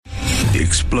The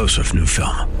explosive new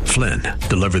film, Flynn,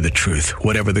 deliver the truth,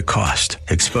 whatever the cost,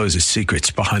 exposes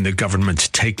secrets behind the government's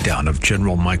takedown of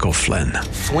General Michael Flynn.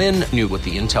 Flynn knew what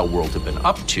the intel world had been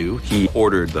up to. He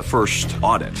ordered the first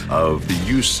audit of the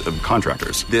use of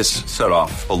contractors. This set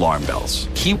off alarm bells.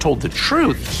 He told the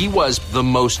truth. He was the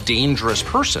most dangerous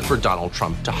person for Donald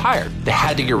Trump to hire. They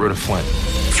had to get rid of Flynn.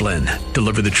 Flynn,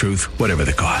 deliver the truth, whatever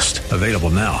the cost. Available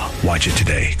now. Watch it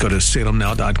today. Go to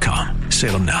salemnow.com.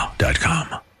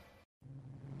 salemnow.com.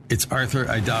 It's Arthur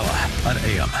Aidala on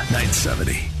AM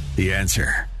 970. The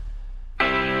Answer.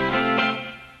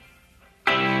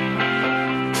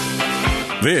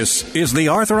 This is the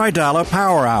Arthur Aidala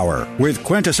Power Hour with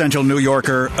quintessential New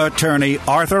Yorker attorney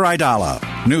Arthur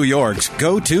Aidala, New York's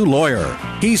go-to lawyer.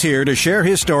 He's here to share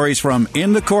his stories from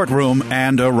in the courtroom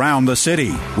and around the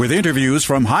city, with interviews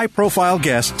from high-profile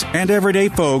guests and everyday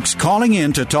folks calling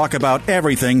in to talk about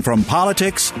everything from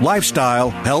politics, lifestyle,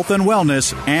 health and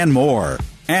wellness, and more.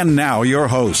 And now your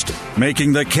host,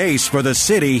 making the case for the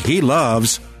city he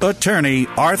loves, attorney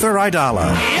Arthur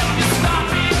Aidala.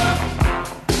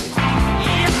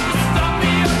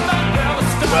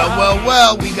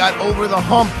 Well, we got over the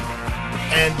hump.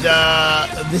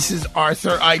 And this is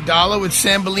Arthur Aidala with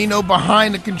Sambolino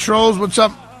behind the controls. What's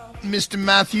up, Mr.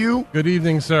 Matthew? Good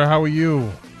evening, sir. How are you?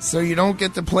 So you don't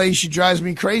get to play She Drives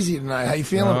Me Crazy tonight. How you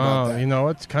feeling about that? You know,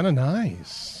 it's kind of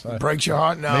nice. Breaks your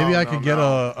heart? No. Maybe I could get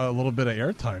a little bit of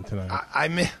airtime tonight. I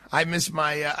miss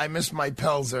my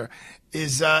Pelzer.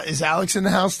 Is Alex in the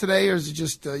house today, or is it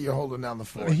just you're holding down the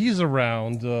fort? He's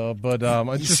around, but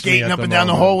it's he's just skating up and down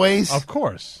the hallways. Of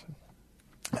course.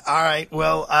 All right.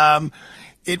 Well,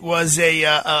 it was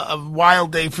a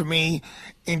wild day for me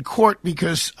in court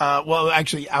because,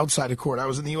 actually outside of court. I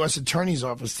was in the U.S. Attorney's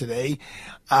Office today.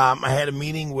 I had a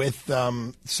meeting with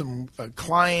some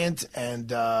client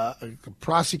and a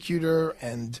prosecutor,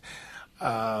 and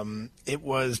it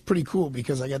was pretty cool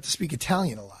because I got to speak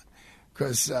Italian a lot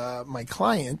because my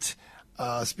client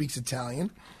speaks Italian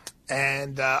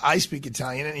and I speak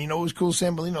Italian. And you know what was cool,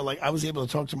 Sambolino? Like, I was able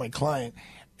to talk to my client,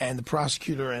 and the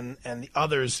prosecutor and the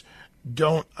others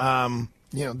didn't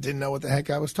know what the heck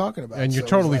I was talking about. And you're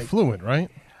totally fluent, right?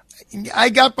 I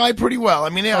got by pretty well. I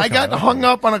mean, I got hung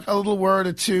up on a little word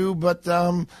or two, but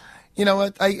you know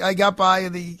what? I got by.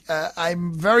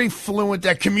 I'm very fluent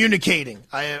at communicating.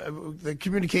 The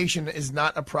communication is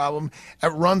not a problem. It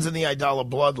runs in the Aidala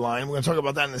bloodline. We're going to talk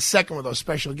about that in a second with our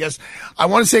special guest. I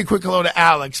want to say a quick hello to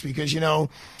Alex because, you know,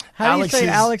 how do you say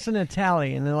Alex in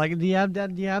Italian? And like, do you have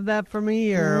that for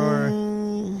me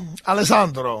or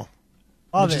Alessandro,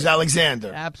 Love which it. is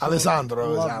Alexander. Absolutely. Alessandro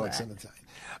Love is Alex that. in Italian.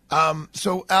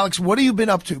 So, Alex, what have you been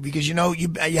up to? Because, you know, you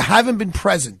haven't been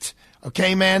present.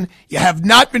 Okay, man? You have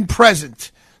not been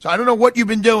present. So I don't know what you've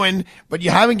been doing, but you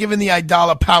haven't given the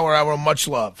Aidala Power Hour much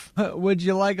love. Would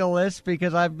you like a list?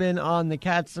 Because I've been on the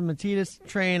Cats and Matitas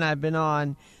train. I've been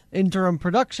on interim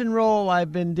production role.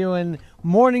 I've been doing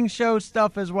morning show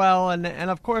stuff as well. And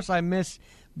of course, I miss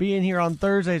being here on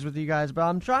Thursdays with you guys, but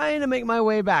I'm trying to make my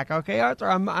way back. Okay, Arthur,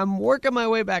 I'm working my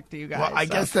way back to you guys. Well, I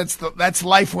guess that's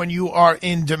life when you are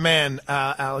in demand,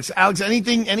 Alex. Alex,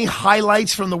 any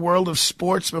highlights from the world of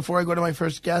sports before I go to my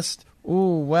first guest?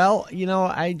 Ooh, well, you know,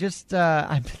 I just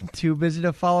I've been too busy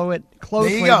to follow it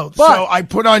closely. There you go. But so I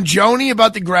put on Joni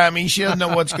about the Grammy. She doesn't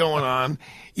know what's going on.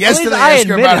 Yesterday, I I asked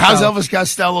her admit about it, how's though. Elvis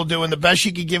Costello doing. The best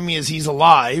she could give me is he's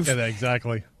alive. Yeah,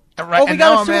 exactly. Right, Oh, we and got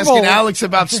now a I'm Super asking Bowl. Alex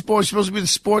about sports. Supposed to be the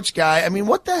sports guy. I mean,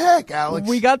 what the heck, Alex?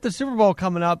 we got the Super Bowl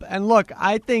coming up, and look,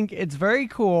 I think it's very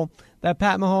cool that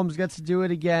Pat Mahomes gets to do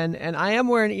it again, and I am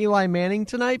wearing Eli Manning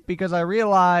tonight because I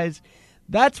realize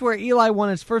that's where Eli won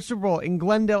his first Super Bowl in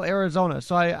Glendale, Arizona.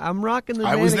 So I'm rocking the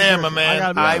I was Manning there, my jersey. man.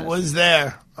 gotta be I honest. was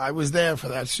there. I was there for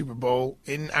that Super Bowl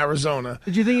in Arizona.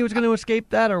 Did you think he was going to escape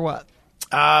that or what?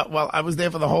 Well, I was there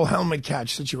for the whole helmet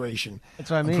catch situation. That's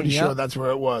what I mean, I'm pretty yep. sure that's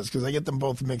where it was because I get them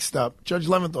both mixed up. Judge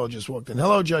Leventhal just walked in.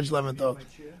 Hello, Judge Leventhal.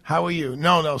 How are you?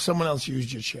 No, someone else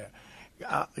used your chair.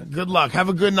 Good luck. Have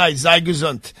a good night. Sei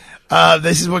gesund.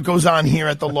 This is what goes on here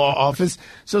at the law office.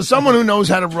 So someone who knows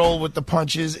how to roll with the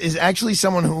punches is actually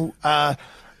someone who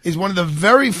is one of the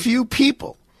very few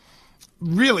people,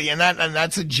 really, and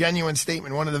that's a genuine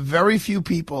statement, one of the very few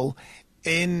people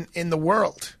in the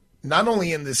world, not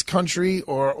only in this country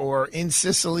or in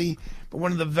Sicily, but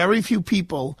one of the very few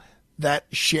people that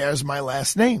shares my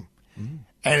last name. Mm-hmm.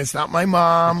 And it's not my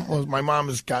mom. Well, my mom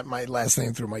has got my last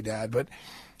name through my dad, but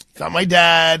it's not my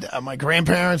dad. My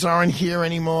grandparents aren't here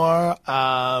anymore.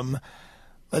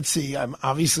 Let's see.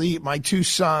 Obviously, my two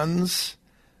sons,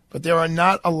 but there are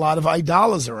not a lot of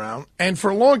Aidalas around. And for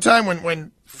a long time,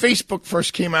 when Facebook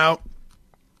first came out,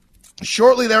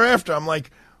 shortly thereafter, I'm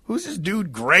like, who's this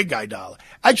dude, Greg Aidala?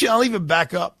 Actually, I'll even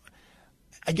back up.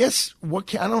 I guess I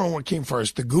don't know what came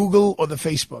first, the Google or the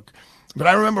Facebook. But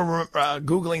I remember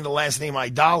Googling the last name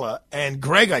Aidala, and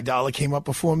Greg Aidala came up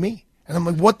before me. And I'm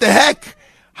like, what the heck?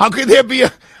 How could there be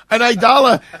an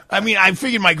Aidala? I mean, I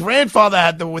figured my grandfather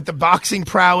had with the boxing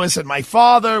prowess, and my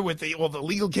father with all the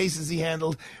legal cases he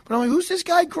handled. But I'm like, who's this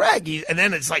guy, Greg? And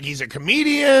then it's like he's a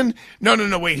comedian.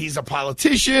 No, wait, he's a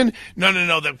politician.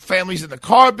 No, the family's in the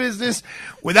car business.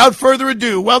 Without further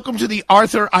ado, welcome to the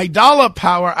Arthur Aidala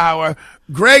Power Hour.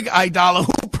 Greg Aidala,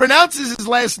 who pronounces his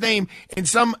last name in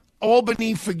some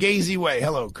Albany Fugazi way.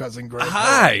 Hello, cousin Greg.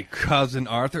 Hi, cousin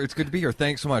Arthur. It's good to be here.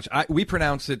 Thanks so much. We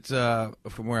pronounce it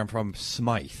from where I'm from,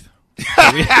 Smythe.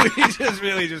 we just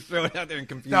really just throw it out there and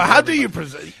confuse. Now, how do you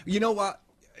present? You know what?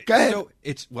 Go ahead. So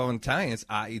in Italian it's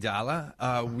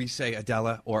Aidala. We say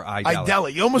Adela or Aidala.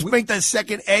 Aidala. You almost make that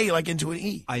second A like into an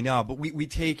E. I know, but we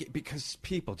take it because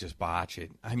people just botch it.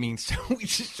 I mean, so we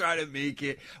just try to make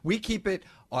it. We keep it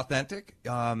authentic,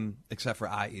 except for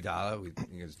Aidala. It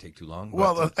doesn't take too long.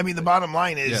 Well, I mean, the bottom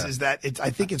line is that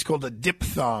I think it's called a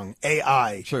diphthong,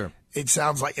 AI. Sure. It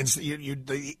sounds like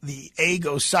the A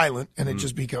goes silent and it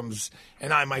just becomes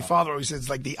an I. My father always says it's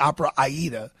like the opera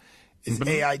Aida. Is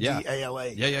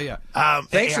Aidala. Yeah.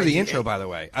 Thanks for the intro, by the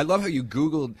way. I love how you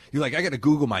Googled. You're like, I got to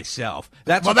Google myself.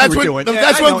 That's what that's you were when, doing.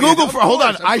 That's when Google. Hold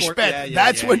on, I spent.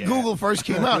 That's when Google first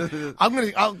came out.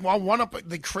 I'll one up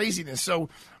the craziness. So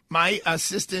my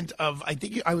assistant I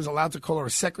think I was allowed to call her a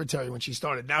secretary when she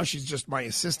started. Now she's just my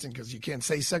assistant because you can't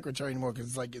say secretary anymore because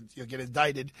it's like you'll get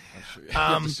indicted. Sure. You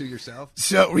have to sue yourself.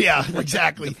 So yeah,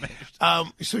 exactly.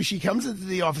 So she comes into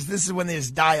the office. This is when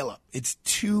there's dial-up.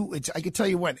 I can tell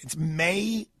you when. It's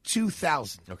May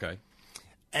 2000. Okay.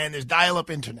 And there's dial-up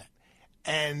internet.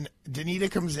 And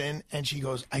Danita comes in and she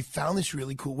goes, I found this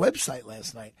really cool website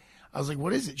last night. I was like,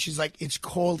 what is it? She's like, it's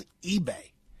called eBay.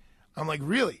 I'm like,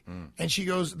 really? And she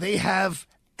goes, they have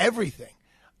everything.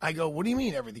 I go, what do you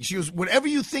mean everything? She goes, whatever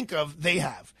you think of, they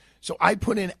have. So I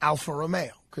put in Alfa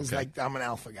Romeo because I'm an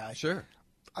Alfa guy. Sure.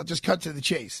 I'll just cut to the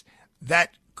chase.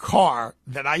 That car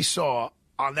that I saw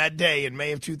on that day in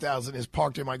May of 2000 is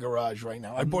parked in my garage right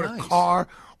now. I bought a car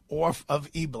off of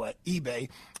eBay.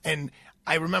 And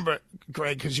I remember,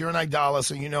 Greg, because you're an Aidala,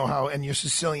 so you know how, and you're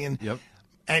Sicilian. Yep.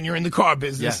 And you're in the car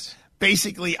business. Yes.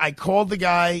 Basically, I called the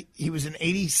guy. He was an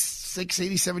 86,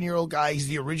 87-year-old guy. He's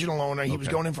the original owner. He was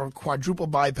going in for a quadruple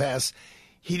bypass.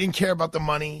 He didn't care about the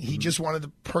money. He just wanted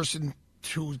the person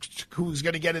who was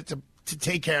going to get it to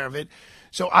take care of it.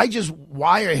 So I just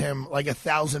wire him like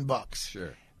 $1,000.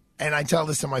 Sure. And I tell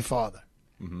this to my father.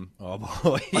 Mm-hmm. Oh,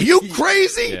 boy. Are you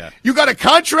crazy? Yeah. You got a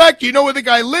contract? You know where the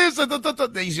guy lives?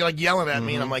 He's like yelling at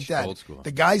me, and I'm like, Dad, old school.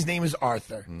 the guy's name is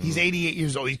Arthur. He's 88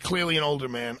 years old. He's clearly an older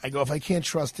man. I go, if I can't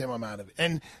trust him, I'm out of it.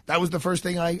 And that was the first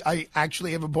thing I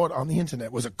actually ever bought on the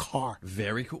internet was a car.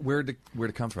 Very cool. Where'd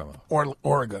it come from?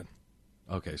 Oregon.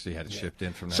 Okay, so you had it shipped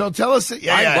in from there. So tell us.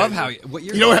 I love how. What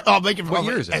year? You know what? I'll make it. What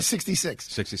year is it? 66.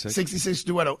 66. 66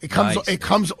 Duetto. Nice. It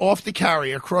comes off the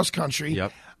carrier, cross country.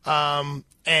 Yep.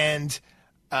 And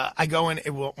I go in,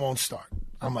 it won't start.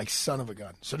 I'm like, son of a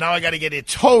gun. So now I got to get it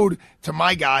towed to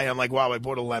my guy. I'm like, wow, I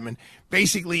bought a lemon.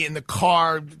 Basically, in the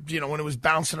car, when it was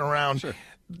bouncing around,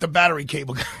 the battery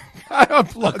cable got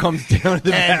unplugged. Comes down to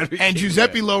the battery and cable.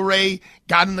 Giuseppe Lorey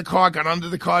got in the car, got under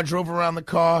the car, drove around the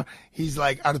car. He's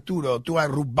like, Arturo, tu hai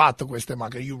rubato questa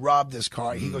macchina. You robbed this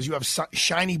car. He goes, you have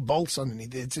shiny bolts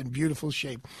underneath it. It's in beautiful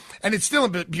shape. And it's still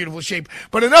in beautiful shape.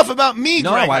 But enough about me,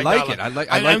 No, Greg. I like it. I like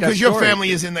that because your story. family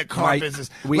is in the car business.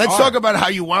 Let's are. talk about how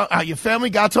your family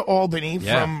got to Albany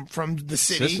Yeah. from the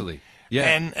city. Sicily. Yeah.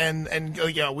 And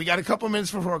we got a couple minutes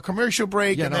for a commercial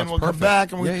break, Yeah, and no, then it's we'll come perfect.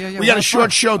 back. And we got a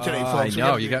short show today, folks. I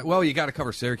know. You got to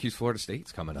cover Syracuse, Florida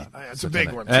State's coming up. It's a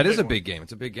big one. That is a big game.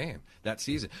 It's a big game that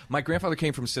season. My grandfather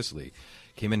came from Sicily,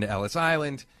 came into Ellis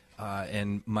Island,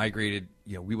 and migrated.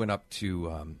 We went up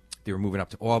to. They were moving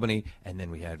up to Albany, and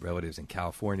then we had relatives in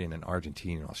California and in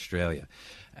Argentina and Australia.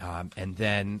 And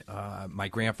then my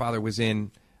grandfather was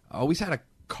always had a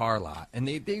car lot, and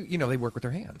they work with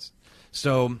their hands.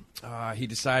 So he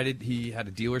decided he had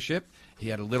a dealership. He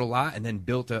had a little lot and then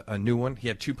built a new one. He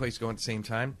had two places going at the same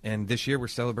time. And this year we're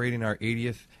celebrating our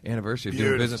 80th anniversary of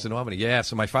doing business in Albany. Yeah,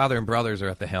 so my father and brothers are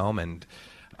at the helm, and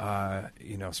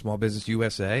Small Business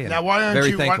USA. And now, why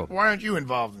aren't you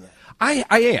involved in that? I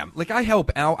am. Like, I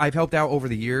help out. I've helped out over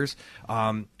the years.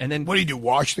 And then what do you do?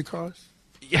 Wash the cars?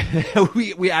 Yeah,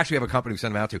 we actually have a company we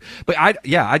send them out to. But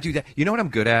I do that. You know what I'm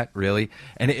good at, really?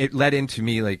 And it led into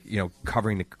me,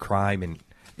 covering the crime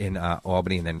in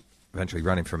Albany and then eventually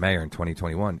running for mayor in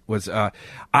 2021 was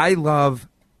I love,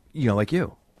 like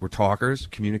you. We're talkers,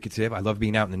 communicative. I love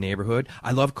being out in the neighborhood.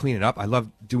 I love cleaning up. I love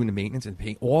doing the maintenance and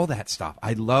paying, all that stuff.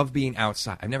 I love being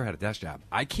outside. I've never had a desk job.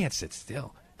 I can't sit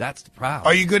still. That's the problem.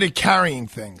 Are you good at carrying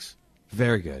things?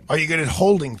 Very good. Are you good at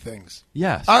holding things?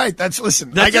 Yes. All right,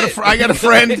 listen. I got a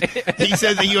friend. He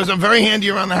says he goes, I'm very handy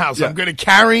around the house. Yeah. I'm good at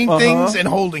carrying things and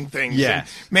holding things.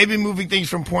 Yes. And maybe moving things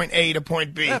from point A to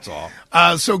point B. That's all.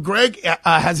 So Greg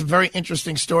has a very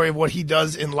interesting story of what he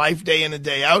does in life day in and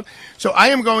day out. So I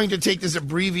am going to take this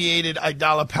abbreviated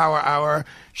Aidala Power Hour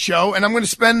show, and I'm going to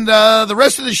spend the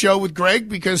rest of the show with Greg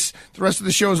because the rest of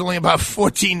the show is only about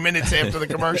 14 minutes after the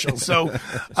commercial. So,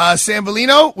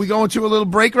 Sambolino, we going to a little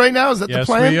break right now? Is that the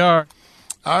plan? Yes, we are.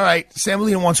 All right.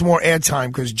 Sambolino wants more airtime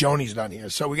because Joni's not here,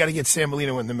 so we got to get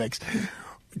Sambolino in the mix.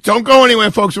 Don't go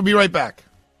anywhere, folks. We'll be right back.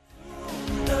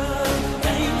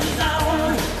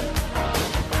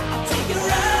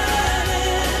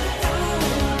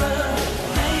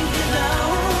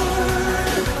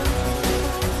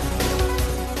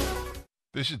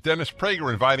 This is Dennis Prager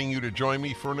inviting you to join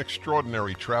me for an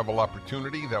extraordinary travel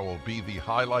opportunity that will be the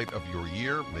highlight of your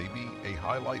year, maybe a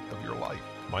highlight of your life.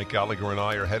 Mike Gallagher and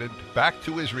I are headed back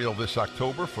to Israel this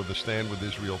October for the Stand With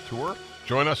Israel tour.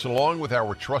 Join us along with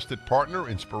our trusted partner,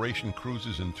 Inspiration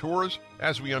Cruises and Tours,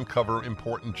 as we uncover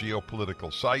important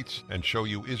geopolitical sites and show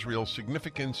you Israel's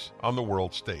significance on the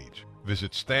world stage.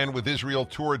 Visit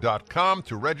standwithisraeltour.com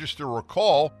to register or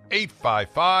call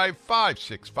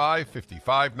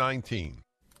 855-565-5519.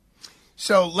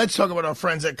 So let's talk about our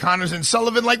friends at Connors and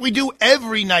Sullivan like we do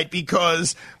every night,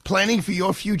 because planning for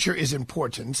your future is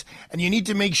important, and you need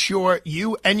to make sure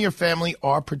you and your family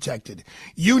are protected.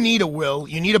 You need a will,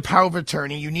 you need a power of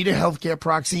attorney, you need a healthcare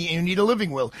proxy, and you need a living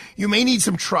will. You may need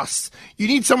some trust. You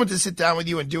need someone to sit down with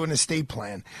you and do an estate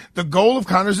plan. The goal of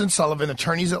Connors and Sullivan,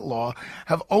 attorneys at law,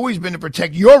 have always been to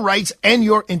protect your rights and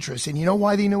your interests. And you know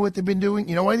why they know what they've been doing?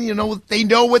 You know why they know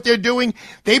what they're doing?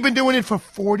 They've been doing it for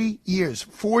 40 years,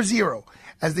 40.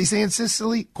 As they say in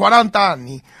Sicily, 40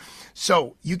 anni.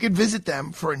 So you can visit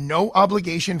them for a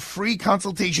no-obligation free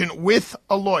consultation with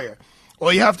a lawyer.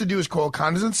 All you have to do is call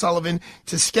Connors and Sullivan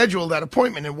to schedule that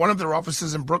appointment in one of their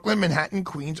offices in Brooklyn, Manhattan,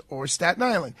 Queens, or Staten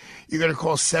Island. You're going to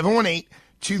call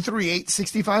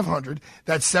 718-238-6500.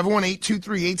 That's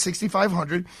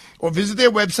 718-238-6500. Or visit their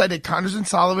website at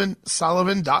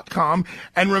connorsandsullivan.com.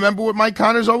 And remember what Mike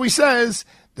Connors always says,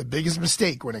 the biggest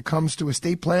mistake when it comes to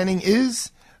estate planning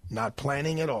is not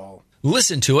planning at all.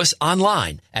 Listen to us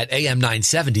online at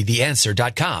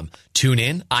am970theanswer.com. Tune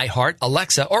in, iHeart,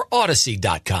 Alexa, or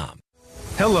Odyssey.com.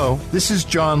 Hello, this is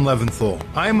John Leventhal.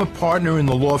 I am a partner in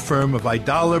the law firm of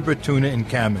Aidala, Bertuna &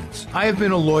 Kamens. I have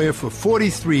been a lawyer for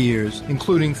 43 years,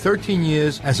 including 13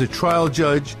 years as a trial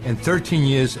judge and 13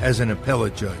 years as an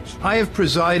appellate judge. I have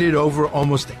presided over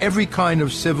almost every kind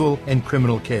of civil and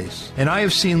criminal case, and I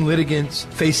have seen litigants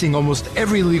facing almost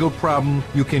every legal problem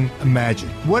you can imagine.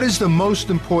 What is the most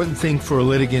important thing for a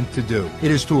litigant to do?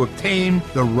 It is to obtain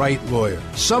the right lawyer,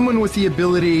 someone with the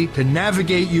ability to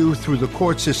navigate you through the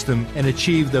court system and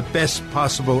achieve the best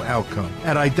possible outcome.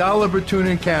 At Aidala,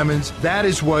 Bertuna & Kamens, that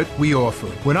is what we offer.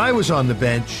 When I was on the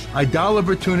bench, Aidala,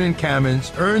 Bertuna &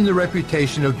 Kamens earned the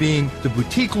reputation of being the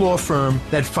boutique law firm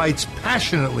that fights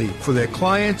passionately for their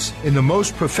clients in the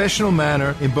most professional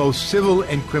manner in both civil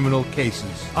and criminal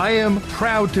cases. I am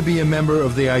proud to be a member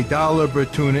of the Aidala,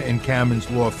 Bertuna & Kamens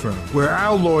law firm, where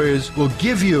our lawyers will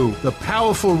give you the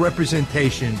powerful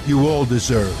representation you all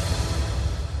deserve.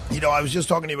 You know, I was just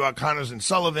talking to you about Connors and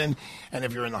Sullivan, and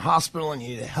if you're in the hospital and you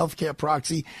need a healthcare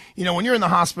proxy, you know, when you're in the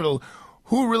hospital,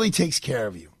 who really takes care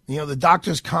of you? You know, the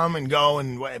doctors come and go,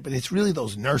 but it's really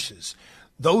those nurses.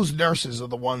 Those nurses are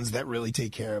the ones that really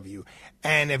take care of you.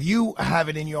 And if you have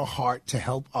it in your heart to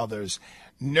help others,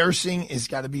 nursing has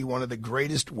got to be one of the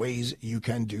greatest ways you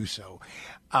can do so.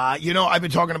 You know, I've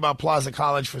been talking about Plaza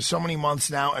College for so many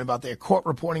months now and about their court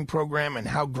reporting program and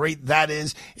how great that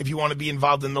is if you want to be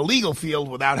involved in the legal field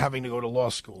without having to go to law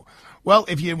school. Well,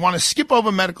 if you want to skip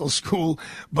over medical school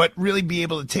but really be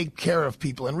able to take care of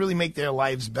people and really make their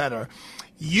lives better,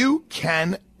 you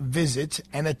can visit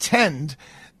and attend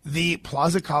the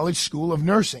Plaza College School of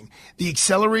Nursing. The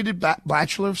Accelerated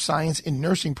Bachelor of Science in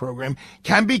Nursing program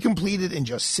can be completed in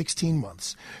just 16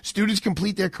 months. Students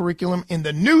complete their curriculum in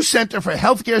the new Center for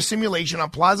Healthcare Simulation on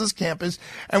Plaza's campus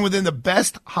and within the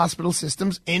best hospital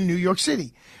systems in New York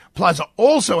City. Plaza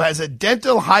also has a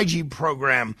dental hygiene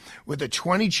program with a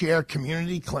 20-chair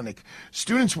community clinic.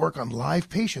 Students work on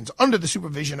live patients under the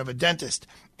supervision of a dentist.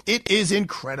 It is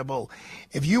incredible.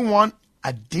 If you want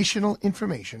additional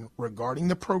information regarding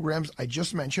the programs I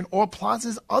just mentioned or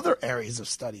Plaza's other areas of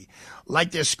study, like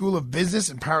their School of Business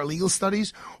and Paralegal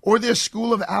Studies or their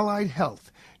School of Allied Health,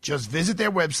 Just visit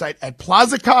their website at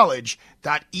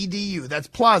plazacollege.edu. That's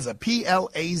Plaza,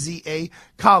 Plaza,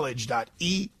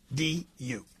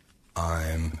 college.edu.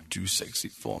 I'm too sexy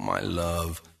for my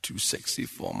love, too sexy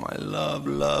for my love,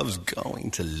 love's going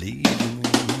to leave me.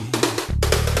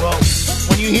 Well,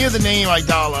 when you hear the name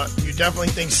Aidala, you definitely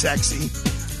think sexy.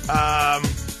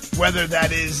 Whether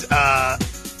that is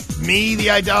me, the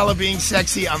Aidala, being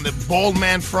sexy on the bald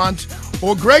man front,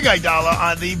 or Greg Aidala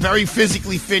on the very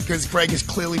physically fit, because Greg is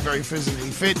clearly very physically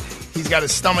fit. He's got a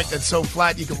stomach that's so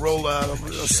flat you can roll a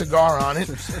cigar on it.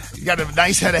 He's got a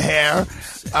nice head of hair.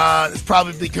 It's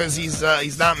probably because he's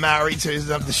not married, so he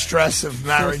doesn't have the stress of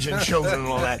marriage and children and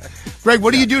all that. Greg,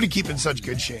 what do you do to keep in such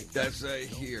good shape? That's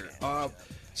here.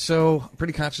 So I'm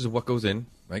pretty conscious of what goes in,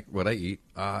 right? What I eat,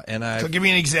 So give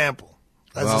me an example.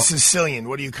 As a Sicilian,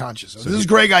 what are you conscious of? This is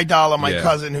Greg Aidala, my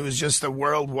cousin, who is just a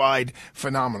worldwide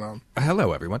phenomenon.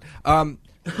 Hello, everyone.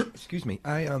 Excuse me.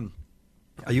 I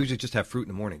usually just have fruit in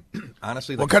the morning.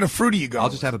 Honestly, what kind of fruit are you going? I'll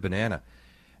just have a banana,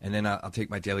 and then I'll take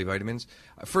my daily vitamins.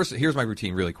 First, here's my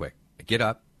routine, really quick. I get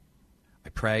up, I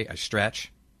pray, I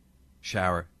stretch,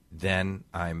 shower, then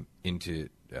I'm into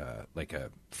like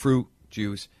a fruit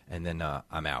juice, and then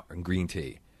I'm out, and green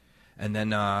tea, and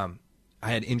then. I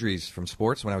had injuries from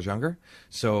sports when I was younger,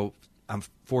 so I'm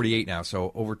 48 now,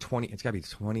 so over 20, it's got to be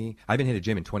 20, I haven't hit a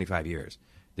gym in 25 years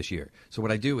this year. So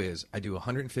what I do is I do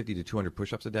 150 to 200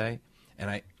 push-ups a day.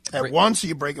 And At once, or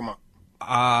you break them up?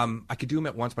 I could do them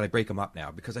at once, but I break them up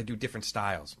now because I do different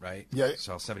styles, right? Yeah.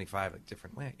 So 75, like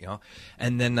different way, you know?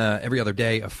 And then every other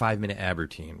day, a 5-minute ab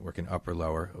routine, working upper,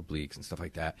 lower, obliques, and stuff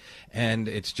like that. And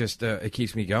it's just, it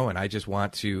keeps me going. I just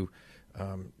want to...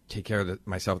 take care of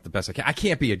myself the best I can. I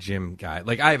can't be a gym guy.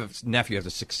 Like, I have a nephew who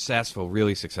has a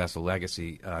really successful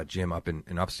legacy gym up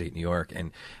in upstate New York,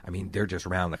 and I mean they're just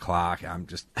round the clock. I'm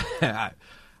just I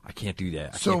can't do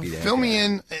that. Fill me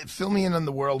in on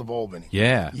the world of Albany.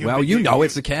 Yeah,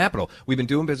 it's the capital. We've been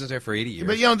doing business there for 80 years.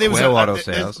 But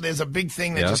there's a big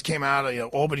thing that just came out.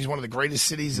 Albany's one of the greatest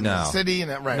cities in the city,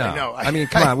 and right? No. I know. I mean,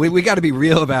 come on, we got to be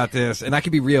real about this, and I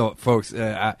can be real, folks.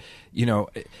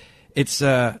 It's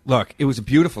look, it was a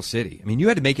beautiful city. I mean, you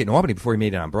had to make it in Albany before you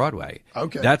made it on Broadway.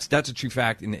 Okay, that's a true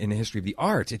fact in the history of the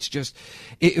arts. It's just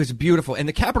it was beautiful, and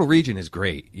the Capital Region is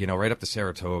great. Right up to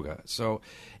Saratoga. So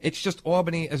it's just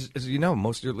Albany, as you know,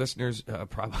 most of your listeners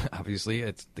probably obviously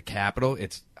it's the capital.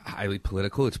 It's highly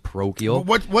political. It's parochial.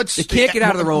 They can't get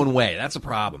out of their own way. That's a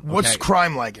problem. What's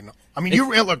crime like? I mean,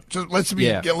 let's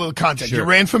get a little context. Sure. You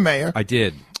ran for mayor. I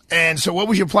did. And so what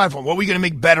was your platform? What were you going to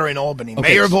make better in Albany? Okay.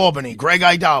 Mayor of Albany, Greg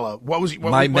Aidala. What was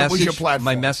your platform?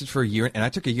 My message for a year, and I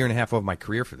took a year and a half of my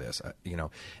career for this,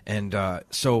 and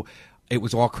so it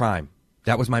was all crime.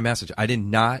 That was my message. I did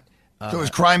not... So is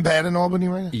crime bad in Albany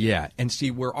right now? Yeah, and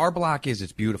see, where our block is,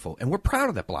 it's beautiful, and we're proud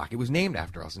of that block. It was named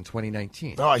after us in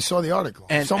 2019. Oh, I saw the article.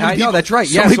 And I know, that's right.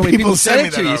 So many people said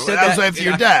it to you. You said that was after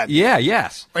your dad. Yeah,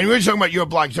 yes. And we were talking about your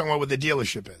block. You're talking about what the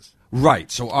dealership is.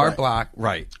 Right. So our block,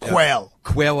 right. Quail.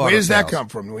 Quail Auto Where does that Sales. come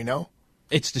from? Do we know?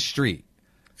 It's the street.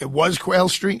 It was Quail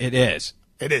Street? It is.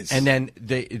 It is. And then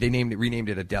they renamed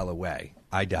it Aidala Way.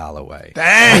 Aidala Way.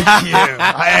 Thank you.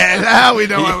 Now we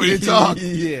know how we talk.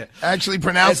 Yeah. Actually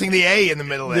pronouncing the A in the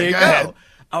middle there. There you go ahead.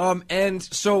 And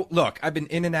so, look, I've been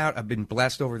in and out. I've been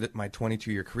blessed over my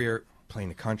 22-year career playing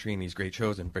the country and these great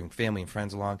shows and bringing family and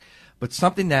friends along. But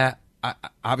something that,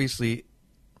 obviously,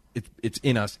 it's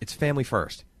in us. It's family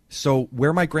first. So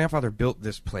where my grandfather built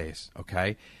this place,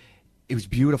 okay, it was a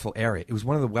beautiful area. It was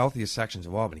one of the wealthiest sections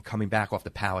of Albany, coming back off the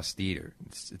Palace Theater.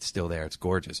 It's still there. It's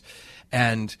gorgeous.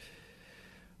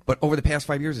 But over the past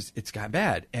 5 years, it's gotten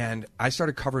bad. And I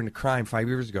started covering the crime 5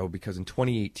 years ago because in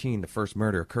 2018, the first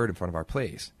murder occurred in front of our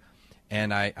place.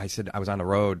 And I said, I was on the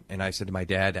road, and I said to my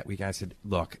dad that weekend, I said,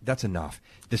 look, that's enough.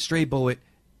 The stray bullet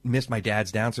missed my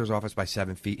dad's downstairs office by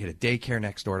 7 feet, hit a daycare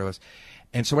next door to us.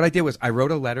 And so what I did was I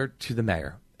wrote a letter to the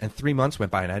mayor. And 3 months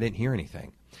went by, and I didn't hear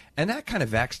anything. And that kind of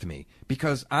vexed me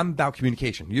because I'm about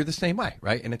communication. You're the same way,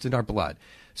 right? And it's in our blood.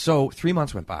 So 3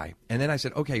 months went by, and then I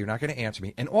said, okay, you're not going to answer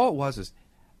me. And all it was is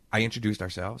I introduced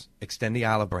ourselves, extend the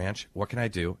olive branch. What can I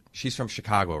do? She's from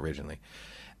Chicago originally.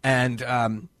 And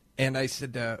I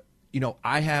said,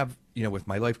 I have, with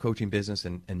my life coaching business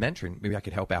and mentoring, maybe I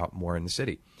could help out more in the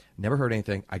city. Never heard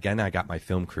anything. Again, I got my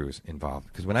film crews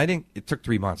involved because it took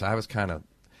 3 months. I was kind of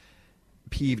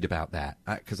peeved about that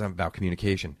because I'm about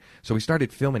communication. So we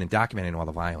started filming and documenting all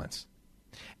the violence.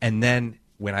 And then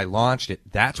when I launched it,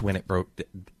 that's when it broke.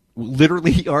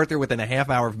 Literally, Arthur, within a half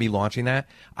hour of me launching that,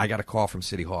 I got a call from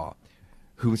City Hall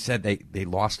who said they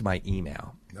lost my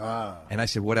email. And I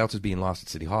said, what else is being lost at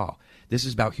City Hall? This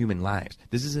is about human lives.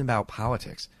 This isn't about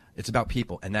politics. It's about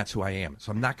people, and that's who I am.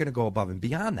 So I'm not going to go above and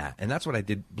beyond that, and that's what I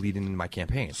did bleeding into my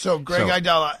campaign. So, Greg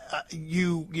Aidala,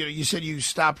 you said you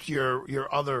stopped your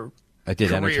other. I did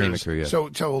careers. entertainment career. So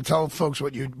tell folks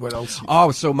what else.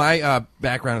 So my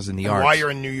background is in the arts. Why you're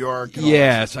in New York?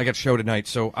 Yes, I got a show tonight.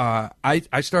 So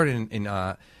I started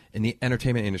in the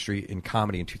entertainment industry in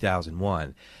comedy in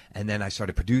 2001, and then I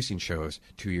started producing shows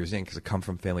 2 years in because I come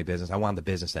from family business. I wanted the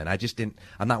business then.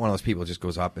 I'm not one of those people who just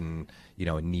goes up and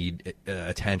need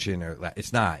attention or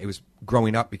it's not. It was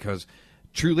growing up because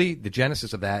truly the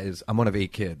genesis of that is I'm one of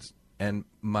 8 kids. And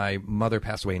my mother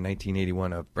passed away in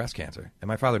 1981 of breast cancer. And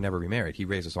my father never remarried. He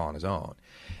raised us all on his own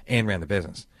and ran the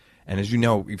business. And as you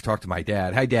know, we've talked to my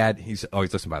dad. Hi, Dad. He's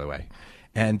always listening, by the way.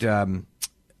 And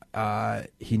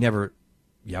he never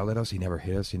yelled at us. He never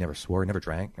hit us. He never swore. He never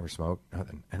drank, never smoked,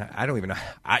 nothing. And I don't even know.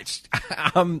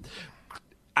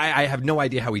 I have no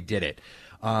idea how he did it.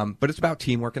 But it's about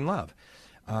teamwork and love.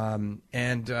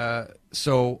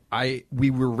 So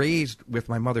we were raised with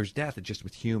my mother's death just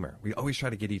with humor. We always try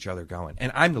to get each other going.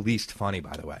 And I'm the least funny,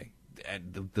 by the way.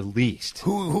 The least.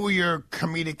 Who are your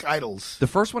comedic idols? The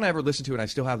first one I ever listened to, and I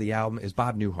still have the album, is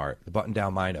Bob Newhart, The Button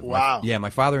Down Mind. Wow. My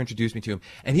father introduced me to him.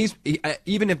 And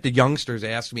even if the youngsters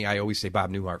ask me, I always say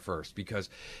Bob Newhart first because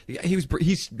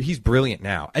he's brilliant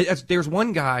now. There's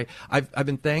one guy I've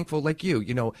been thankful, like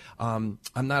you. I'm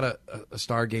not a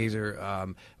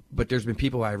stargazer. But there's been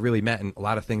people I really met, and a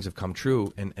lot of things have come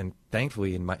true, and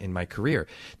thankfully in my career.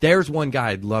 There's one guy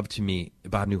I'd love to meet,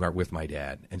 Bob Newhart, with my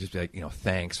dad, and just be like,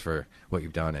 thanks for what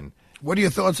you've done. And what are your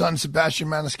thoughts on Sebastian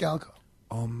Maniscalco?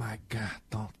 Oh my God!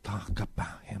 Don't talk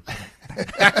about him.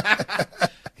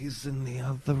 He's in the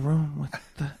other room with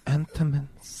the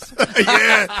Entenmann's.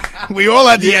 Yeah, we all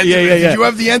had the Entenmann's. Yeah. Did you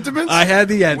have the Entenmann's? I had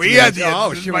the Entenmann's. We had the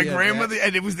Entenmann's. Oh, sure, my grandmother,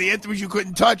 and it was the Entenmann's you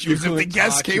couldn't touch. It was if the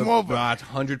guests came over.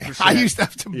 100%. I used to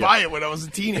have to buy it when I was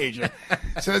a teenager.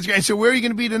 So that's great. So where are you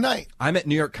going to be tonight? I'm at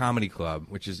New York Comedy Club,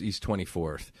 which is East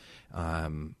 24th.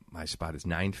 My spot is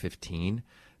 9:15,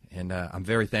 and I'm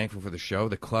very thankful for the show.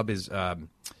 The club is.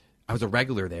 I was a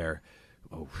regular there,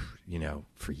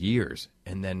 for years.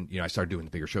 And then, I started doing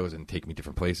the bigger shows and taking me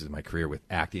different places in my career with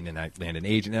acting, and I landed an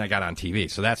agent, and I got on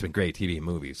TV. So that's been great, TV and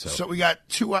movies. So we got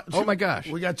two oh, my gosh.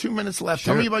 We got 2 minutes left.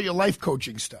 Sure. Tell me about your life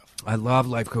coaching stuff. I love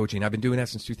life coaching. I've been doing that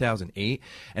since 2008,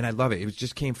 and I love it. It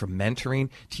just came from mentoring,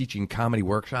 teaching comedy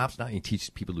workshops. Not only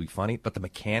teach people to be funny, but the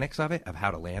mechanics of it, of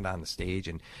how to land on the stage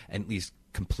and at least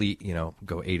complete,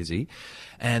 go A to Z.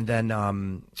 And then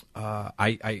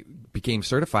I became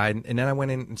certified, and then I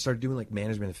went in and started doing like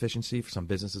management efficiency for some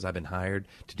businesses I've been hired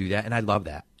to do that, and I love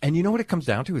that. And you know what it comes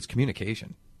down to? It's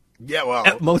communication. Yeah, well,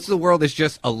 most of the world is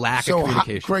just a lack of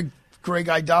communication. Greg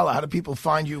Aidala, how do people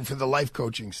find you for the life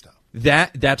coaching stuff?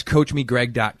 That's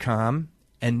coachmegreg.com,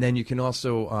 and then you can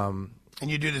also and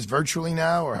you do this virtually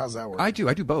now, or how's that work? I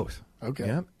do both. Okay.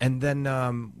 Yeah. And then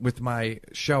with my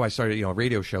show, I started a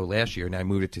radio show last year, and I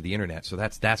moved it to the internet. So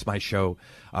that's my show.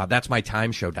 That's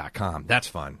mytimeshow.com. That's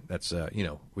fun. That's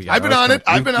we got. I've been on it.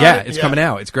 Yeah, it's coming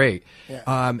out. It's great. Yeah.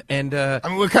 I mean,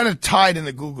 we're kind of tied in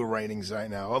the Google ratings right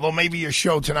now. Although maybe your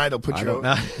show tonight will put you.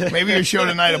 Maybe your show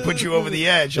tonight will put you over the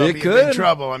edge. I'll be in big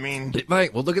trouble. I mean, it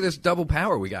might. Well, look at this double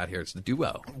power we got here. It's the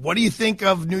duo. What do you think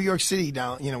of New York City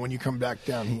now? When you come back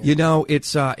down here.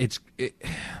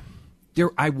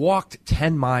 I walked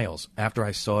 10 miles after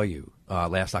I saw you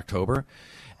last October,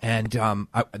 and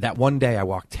that one day I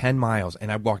walked 10 miles,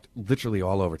 and I walked literally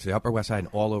all over to the Upper West Side and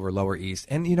all over Lower East.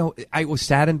 And I was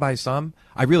saddened by some.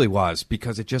 I really was,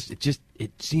 because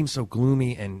it seems so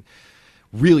gloomy and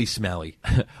really smelly.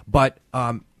 But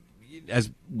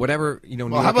as whatever New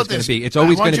York is going to be, it's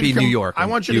always going to be New York. I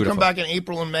want you beautiful. to come back in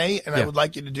April and May, and I would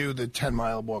like you to do the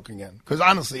 10-mile walk again. Because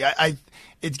honestly,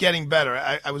 it's getting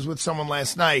better. I was with someone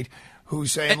last night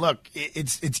who's saying, look,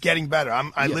 it's getting better.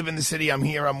 I live in the city. I'm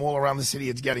here. I'm all around the city.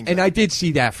 It's getting better. And I did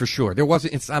see that for sure. There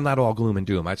wasn't. I'm not all gloom and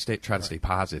doom. I try to stay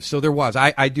positive. So there was.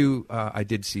 I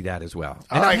did see that as well.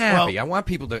 And I'm happy. I want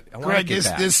people to. Greg,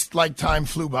 this time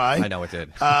flew by. I know it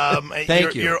did.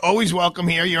 Thank you. You're always welcome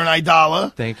here. You're an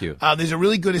Aidala. Thank you. There's a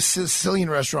really good Sicilian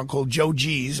restaurant called Joe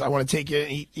G's. I want to take you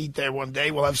and eat there one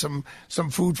day. We'll have some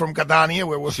food from Catania,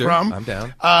 where we're from. I'm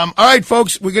down. All right,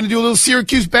 folks. We're going to do a little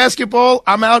Syracuse basketball.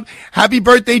 I'm out. Happy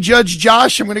birthday, Judge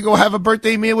Josh. I'm going to go have a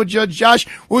birthday meal with Judge Josh.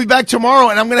 We'll be back tomorrow,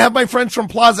 and I'm going to have my friends from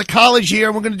Plaza College here,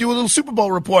 and we're going to do a little Super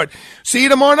Bowl report. See you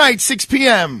tomorrow night, 6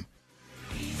 p.m.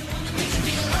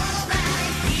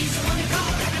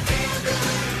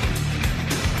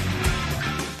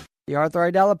 The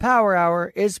Arthur Aidala Power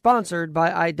Hour is sponsored by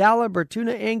Aidala,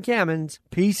 Bertuna, and Kamens,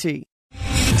 PC.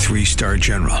 3-star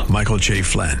general Michael J.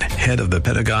 Flynn, head of the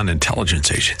Pentagon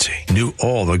Intelligence Agency, knew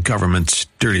all the government's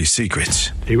dirty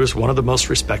secrets. He was one of the most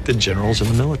respected generals in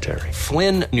the military.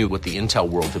 Flynn knew what the intel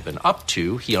world had been up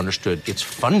to. He understood its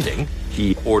funding.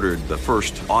 He ordered the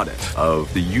first audit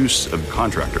of the use of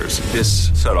contractors.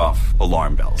 This set off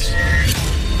alarm bells.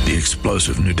 The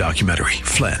explosive new documentary,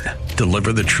 Flynn,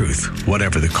 Deliver the Truth,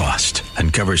 Whatever the Cost,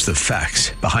 uncovers the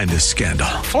facts behind this scandal.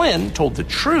 Flynn told the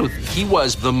truth. He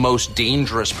was the most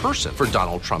dangerous person for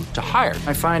Donald Trump to hire.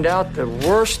 I find out the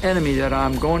worst enemy that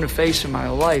I'm going to face in my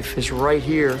life is right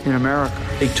here in America.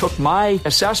 They took my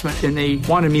assessment and they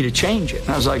wanted me to change it. And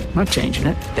I was like, I'm not changing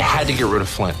it. They had to get rid of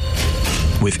Flynn.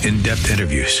 With in-depth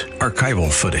interviews,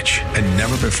 archival footage, and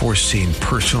never-before-seen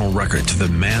personal records of the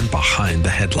man behind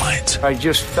the headlines. I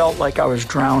just felt like I was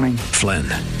drowning. Flynn,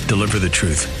 Deliver the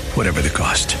Truth, Whatever the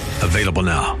Cost. Available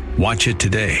now. Watch it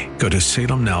today. Go to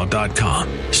salemnow.com.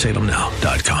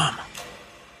 salemnow.com.